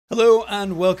Hello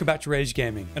and welcome back to Rage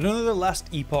Gaming, and another Last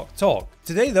Epoch talk.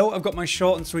 Today though, I've got my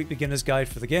short and sweet beginner's guide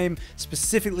for the game,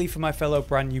 specifically for my fellow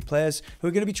brand new players who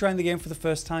are going to be trying the game for the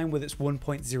first time with its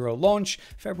 1.0 launch,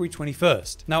 February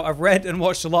 21st. Now, I've read and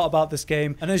watched a lot about this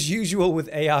game, and as usual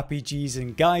with ARPGs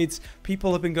and guides,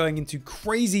 people have been going into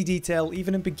crazy detail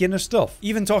even in beginner stuff,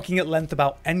 even talking at length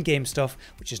about endgame stuff,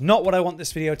 which is not what I want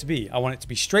this video to be. I want it to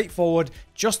be straightforward,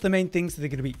 just the main things that are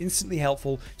going to be instantly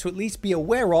helpful to at least be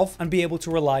aware of and be able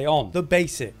to rely on, the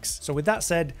basics. So with that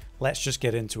said, let's just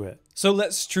get into it. So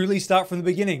let's truly start from the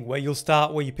beginning, where you'll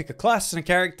start where you pick a class and a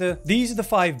character. These are the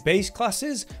 5 base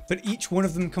classes, but each one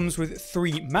of them comes with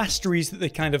 3 masteries that they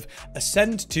kind of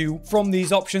ascend to. From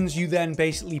these options, you then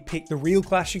basically pick the real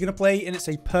class you're going to play, and it's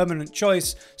a permanent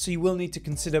choice, so you will need to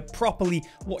consider properly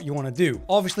what you want to do.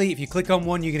 Obviously, if you click on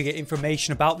one, you're going to get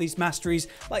information about these masteries,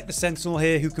 like the Sentinel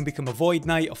here, who can become a Void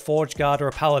Knight, a Forge Guard, or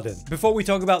a Paladin. Before we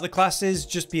talk about the classes,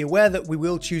 just be aware that we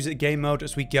will choose a game mode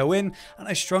as we go in, and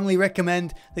I strongly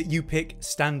recommend that you pick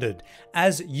standard.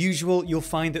 As usual, you'll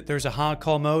find that there's a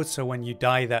hardcore mode, so when you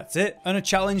die, that's it, and a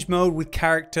challenge mode with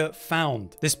character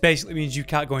found. This basically means you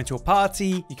can't go into a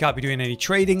party, you can't be doing any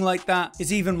trading like that.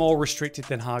 It's even more restricted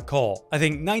than hardcore. I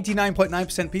think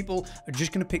 99.9% people are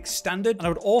just going to pick standard, and I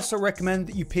would also recommend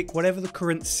that you pick whatever the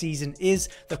current season is.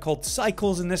 They're called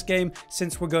cycles in this game,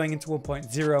 since we're going into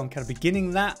 1.0 and kind of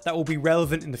beginning that. That will be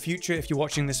relevant in the future if you're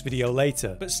watching this video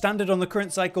later. But standard on the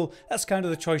current cycle, that's kind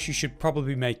of the choice you should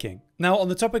probably be making. Now, on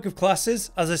the topic of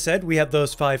classes, as I said, we have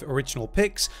those 5 original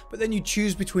picks, but then you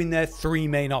choose between their 3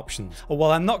 main options.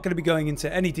 While I'm not going to be going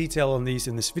into any detail on these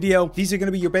in this video, these are going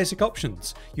to be your basic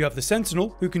options. You have the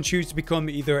Sentinel, who can choose to become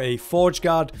either a Forge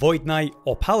Guard, Void Knight,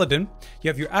 or Paladin. You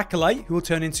have your Acolyte, who will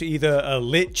turn into either a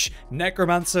Lich,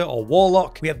 Necromancer, or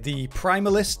Warlock. We have the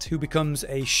Primalist, who becomes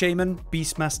a Shaman,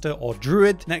 Beastmaster, or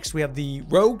Druid. Next, we have the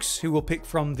Rogues, who will pick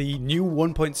from the new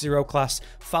 1.0 class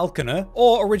Falconer,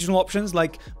 or original options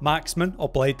like Marksman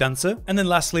or Bladedancer. And then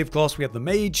lastly, of course, we have the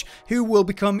Mage, who will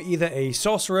become either a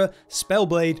Sorcerer,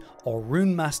 Spellblade, or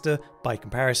Runemaster by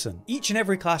comparison. Each and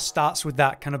every class starts with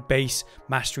that kind of base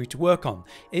mastery to work on.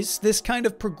 It's this kind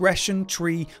of progression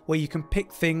tree where you can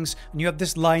pick things and you have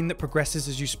this line that progresses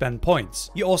as you spend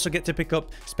points. You also get to pick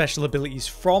up special abilities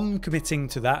from committing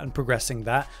to that and progressing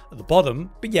that at the bottom.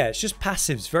 But yeah, it's just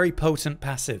passives, very potent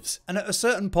passives. And at a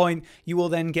certain point, you will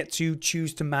then get to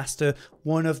choose to master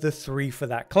one of the 3 for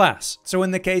that class. So in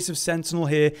the case of Sentinel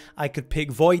here, I could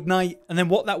pick Void Knight, and then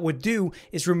what that would do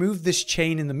is remove this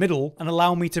chain in the middle and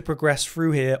allow me to progress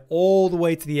through here all the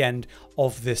way to the end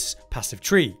of this passive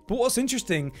tree. But what's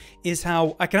interesting is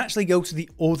how I can actually go to the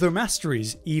other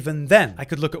masteries even then. I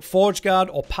could look at Forge Guard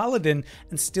or Paladin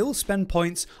and still spend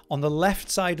points on the left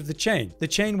side of the chain. The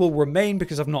chain will remain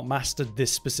because I've not mastered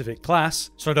this specific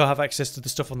class, so I don't have access to the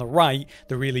stuff on the right,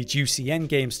 the really juicy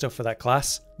endgame stuff for that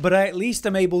class. But I at least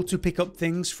am able to pick up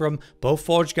things from both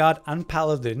Forge Guard and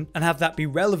Paladin and have that be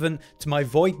relevant to my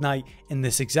Void Knight in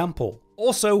this example.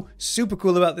 Also, super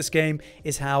cool about this game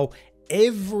is how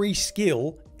every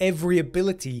skill, every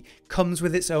ability comes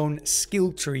with its own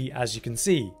skill tree, as you can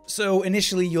see. So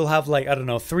initially you'll have like, I don't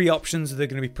know, 3 options that are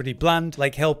going to be pretty bland,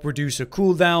 like help reduce a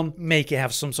cooldown, make it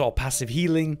have some sort of passive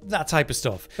healing, that type of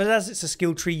stuff. But as it's a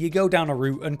skill tree, you go down a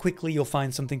route and quickly you'll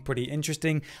find something pretty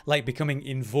interesting, like becoming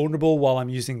invulnerable while I'm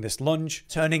using this lunge,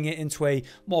 turning it into a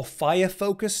more fire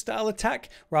focused style attack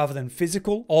rather than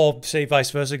physical, or say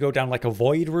vice versa, go down like a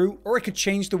void route. Or it could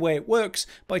change the way it works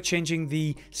by changing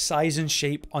the size and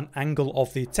shape on angle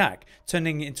of the attack,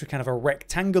 turning it into kind of a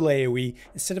rectangle AoE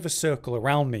instead of a circle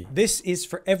around me. This is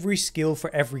for every skill for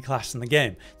every class in the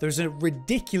game. There's a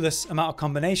ridiculous amount of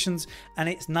combinations, and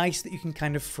it's nice that you can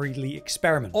kind of freely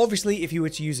experiment. Obviously, if you were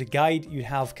to use a guide, you'd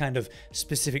have kind of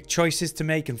specific choices to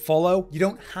make and follow. You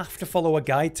don't have to follow a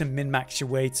guide to min-max your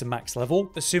way to max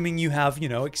level, assuming you have, you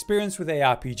know, experience with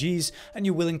ARPGs and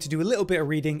you're willing to do a little bit of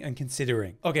reading and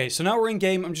considering. Okay, so now we're in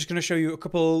game. I'm just going to show you a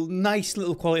couple nice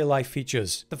little quality of life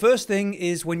features. The first thing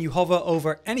is when you hover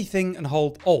over anything and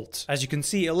hold Alt. As you can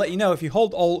see, it'll let you know if you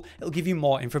hold Alt, it'll give you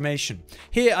more information.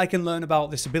 Here I can learn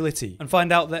about this ability and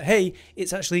find out that, hey,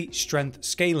 it's actually strength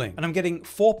scaling, and I'm getting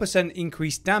 4%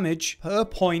 increased damage per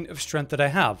point of strength that I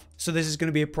have. So this is going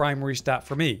to be a primary stat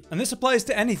for me. And this applies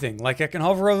to anything. Like I can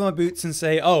hover over my boots and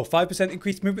say, oh, 5%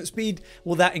 increased movement speed.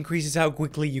 Well, that increases how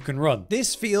quickly you can run.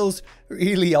 This feels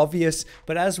really obvious,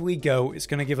 but as we go, it's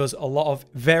going to give us a lot of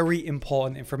very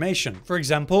important information. For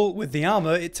example, with the armor,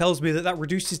 armor, it tells me that that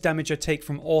reduces damage I take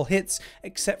from all hits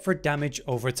except for damage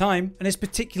over time, and is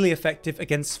particularly effective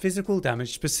against physical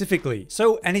damage specifically.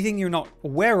 So anything you're not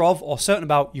aware of or certain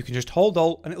about, you can just hold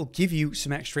Alt and it'll give you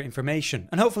some extra information,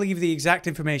 and hopefully give you the exact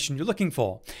information you're looking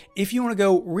for. If you want to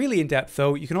go really in depth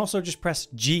though, you can also just press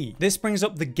G. This brings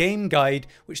up the game guide,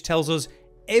 which tells us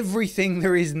everything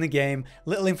there is in the game,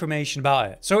 little information about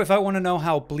it. So if I want to know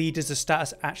how bleed as a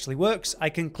status actually works, I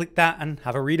can click that and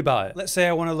have a read about it. Let's say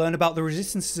I want to learn about the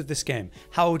resistances of this game.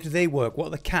 How do they work? What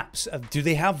are the caps? Do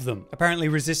they have them? Apparently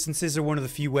resistances are one of the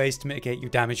few ways to mitigate your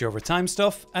damage over time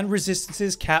stuff, and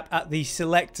resistances cap at the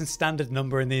select and standard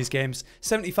number in these games,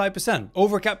 75%.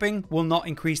 Overcapping will not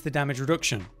increase the damage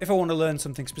reduction. If I want to learn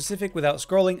something specific without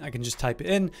scrolling, I can just type it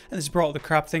in, and this is brought up the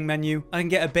crafting menu. I can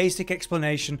get a basic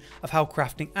explanation of how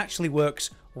crafting actually works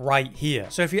right here.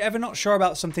 So if you're ever not sure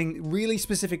about something really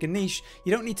specific and niche,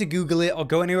 you don't need to Google it or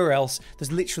go anywhere else. There's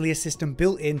literally a system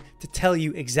built in to tell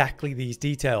you exactly these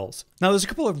details. Now there's a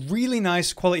couple of really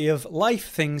nice quality of life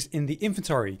things in the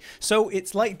inventory. So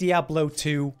it's like Diablo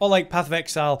 2 or like Path of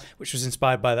Exile, which was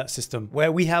inspired by that system,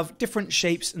 where we have different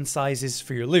shapes and sizes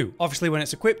for your loot. Obviously when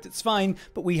it's equipped it's fine,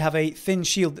 but we have a thin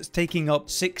shield that's taking up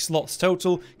 6 slots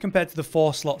total compared to the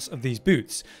 4 slots of these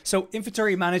boots. So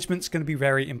inventory management's going to be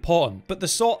very important, but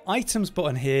the sort items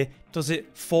button here does it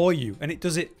for you, and it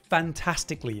does it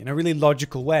fantastically in a really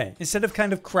logical way. Instead of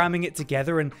kind of cramming it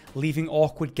together and leaving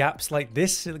awkward gaps like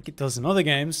this like it does in other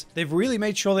games, they've really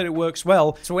made sure that it works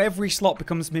well, so every slot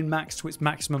becomes min-maxed to its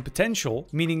maximum potential,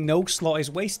 meaning no slot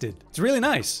is wasted. It's really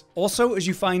nice. Also, as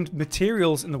you find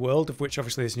materials in the world, of which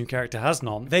obviously this new character has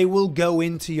none, they will go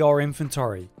into your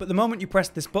inventory. But the moment you press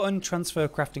this button, transfer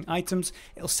crafting items,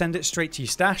 it'll send it straight to your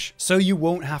stash, so you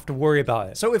won't have to worry about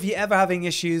it. So if you're ever having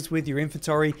issues with your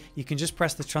inventory, you can just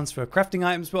press the transfer crafting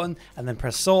items button and then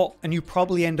press sort, and you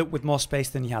probably end up with more space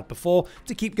than you had before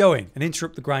to keep going and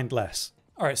interrupt the grind less.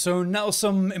 Alright, so now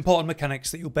some important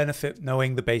mechanics that you'll benefit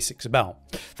knowing the basics about.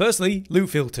 Firstly, loot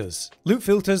filters. Loot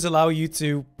filters allow you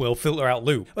to, well, filter out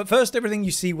loot. But first, everything you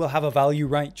see will have a value,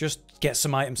 right? Just get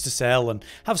some items to sell and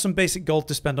have some basic gold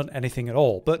to spend on anything at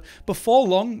all. But before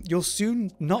long, you'll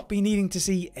soon not be needing to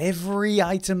see every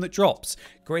item that drops.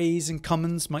 Greys and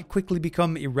commons might quickly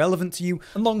become irrelevant to you,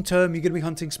 and long term, you're going to be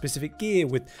hunting specific gear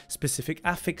with specific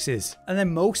affixes. And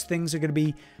then most things are going to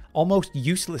be almost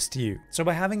useless to you. So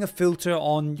by having a filter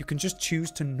on, you can just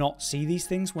choose to not see these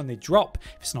things when they drop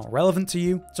if it's not relevant to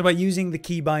you. So by using the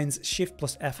keybinds Shift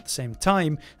plus F at the same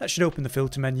time, that should open the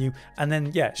filter menu, and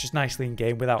then yeah, it's just nicely in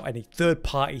game without any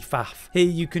third-party faff. Here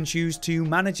you can choose to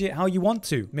manage it how you want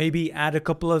to. Maybe add a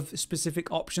couple of specific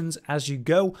options as you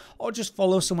go, or just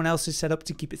follow someone else's setup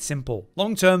to keep it simple.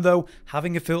 Long term though,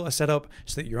 having a filter set up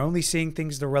so that you're only seeing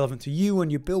things that are relevant to you and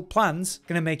your build plans is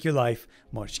going to make your life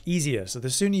much easier. So the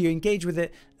sooner you engage with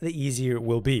it, the easier it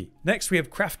will be. Next we have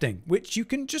crafting, which you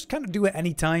can just kind of do at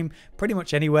any time, pretty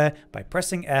much anywhere, by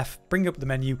pressing F, bring up the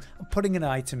menu, and putting an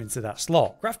item into that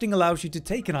slot. Crafting allows you to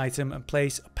take an item and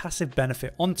place a passive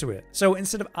benefit onto it. So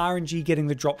instead of RNG getting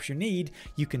the drops you need,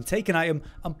 you can take an item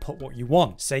and put what you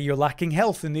want. Say you're lacking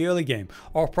health in the early game,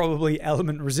 or probably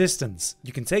element resistance.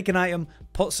 You can take an item,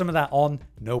 put some of that on,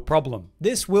 no problem.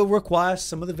 This will require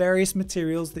some of the various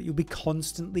materials that you'll be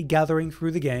constantly gathering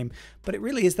through the game, but it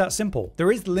really is that simple.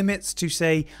 There is limits to,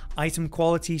 say, item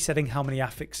quality, setting how many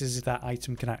affixes that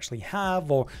item can actually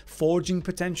have, or forging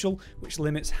potential, which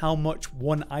limits how much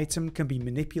one item can be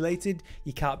manipulated.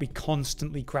 You can't be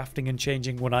constantly crafting and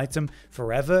changing one item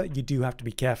forever. You do have to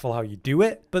be careful how you do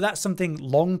it, but that's something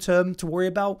long term to worry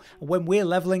about. When we're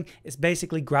leveling, it's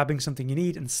basically grabbing something you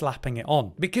need and slapping it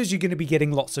on. Because you're going to be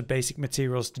getting lots of basic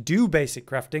materials to do basic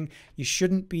crafting, you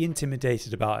shouldn't be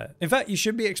intimidated about it. In fact, you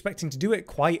should be expecting to do it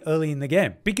quite early in the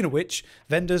game. Speaking of which,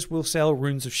 vendors will sell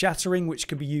runes of shattering, which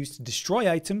can be used to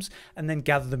destroy items and then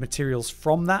gather the materials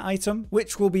from that item,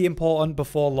 which will be important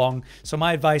before long. So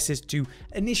my advice is to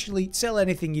initially sell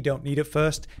anything you don't need at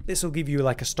first. This will give you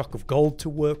like a stock of gold to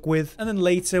work with, and then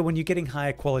later when you're getting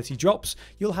higher quality drops,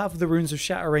 you'll have the runes of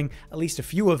shattering, at least a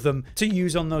few of them, to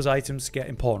use on those items to get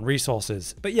important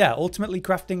resources. But yeah, ultimately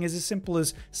crafting is as simple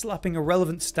as slapping a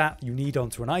relevant stat you need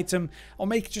onto an item, or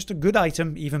make just a good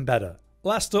item even better.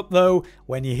 Last up though,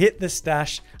 when you hit the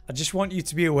stash, I just want you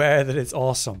to be aware that it's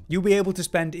awesome. You'll be able to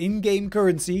spend in-game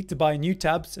currency to buy new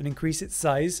tabs and increase its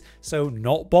size, so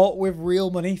not bought with real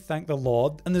money, thank the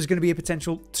Lord. And there's going to be a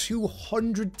potential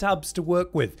 200 tabs to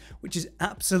work with, which is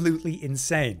absolutely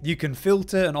insane. You can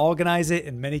filter and organize it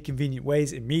in many convenient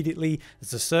ways immediately.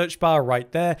 There's a search bar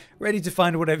right there, ready to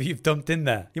find whatever you've dumped in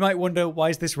there. You might wonder, why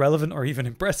is this relevant or even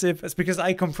impressive? That's because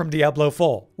I come from Diablo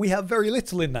 4. We have very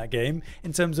little in that game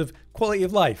in terms of quality quality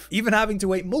of life, even having to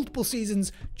wait multiple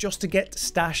seasons just to get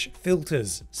stash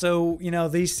filters. So, you know,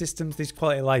 these systems, these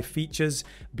quality of life features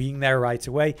being there right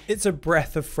away, it's a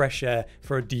breath of fresh air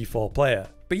for a D4 player.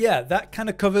 But yeah, that kind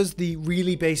of covers the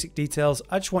really basic details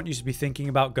I just want you to be thinking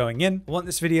about going in. I want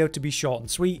this video to be short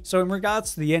and sweet. So in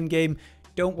regards to the endgame,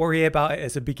 don't worry about it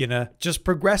as a beginner. Just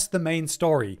progress the main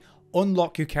story.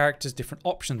 Unlock your character's different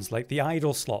options like the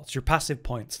idle slots, your passive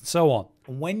points, and so on.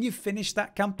 And when you finish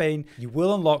that campaign, you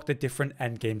will unlock the different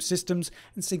endgame systems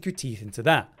and sink your teeth into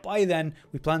that. By then,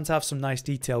 we plan to have some nice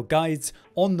detailed guides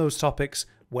on those topics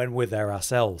when we're there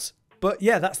ourselves. But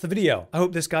yeah, that's the video. I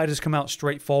hope this guide has come out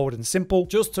straightforward and simple,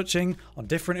 just touching on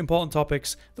different important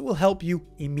topics that will help you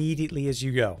immediately as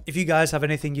you go. If you guys have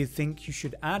anything you think you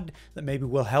should add that maybe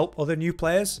will help other new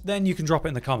players, then you can drop it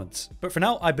in the comments. But for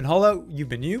now, I've been Hollow, you've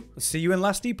been you. I'll see you in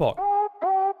Last Epoch.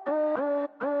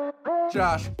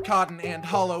 Josh, Cotton, and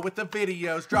Hollow with the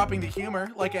videos, dropping the humor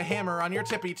like a hammer on your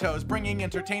tippy toes, bringing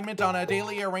entertainment on a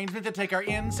daily arrangement to take our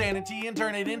insanity and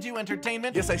turn it into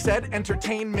entertainment. Yes, I said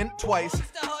entertainment twice,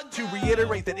 to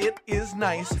reiterate that it is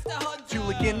nice to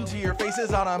look into your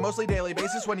faces on a mostly daily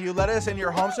basis when you let us in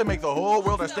your homes to make the whole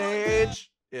world a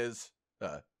stage.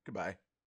 Goodbye.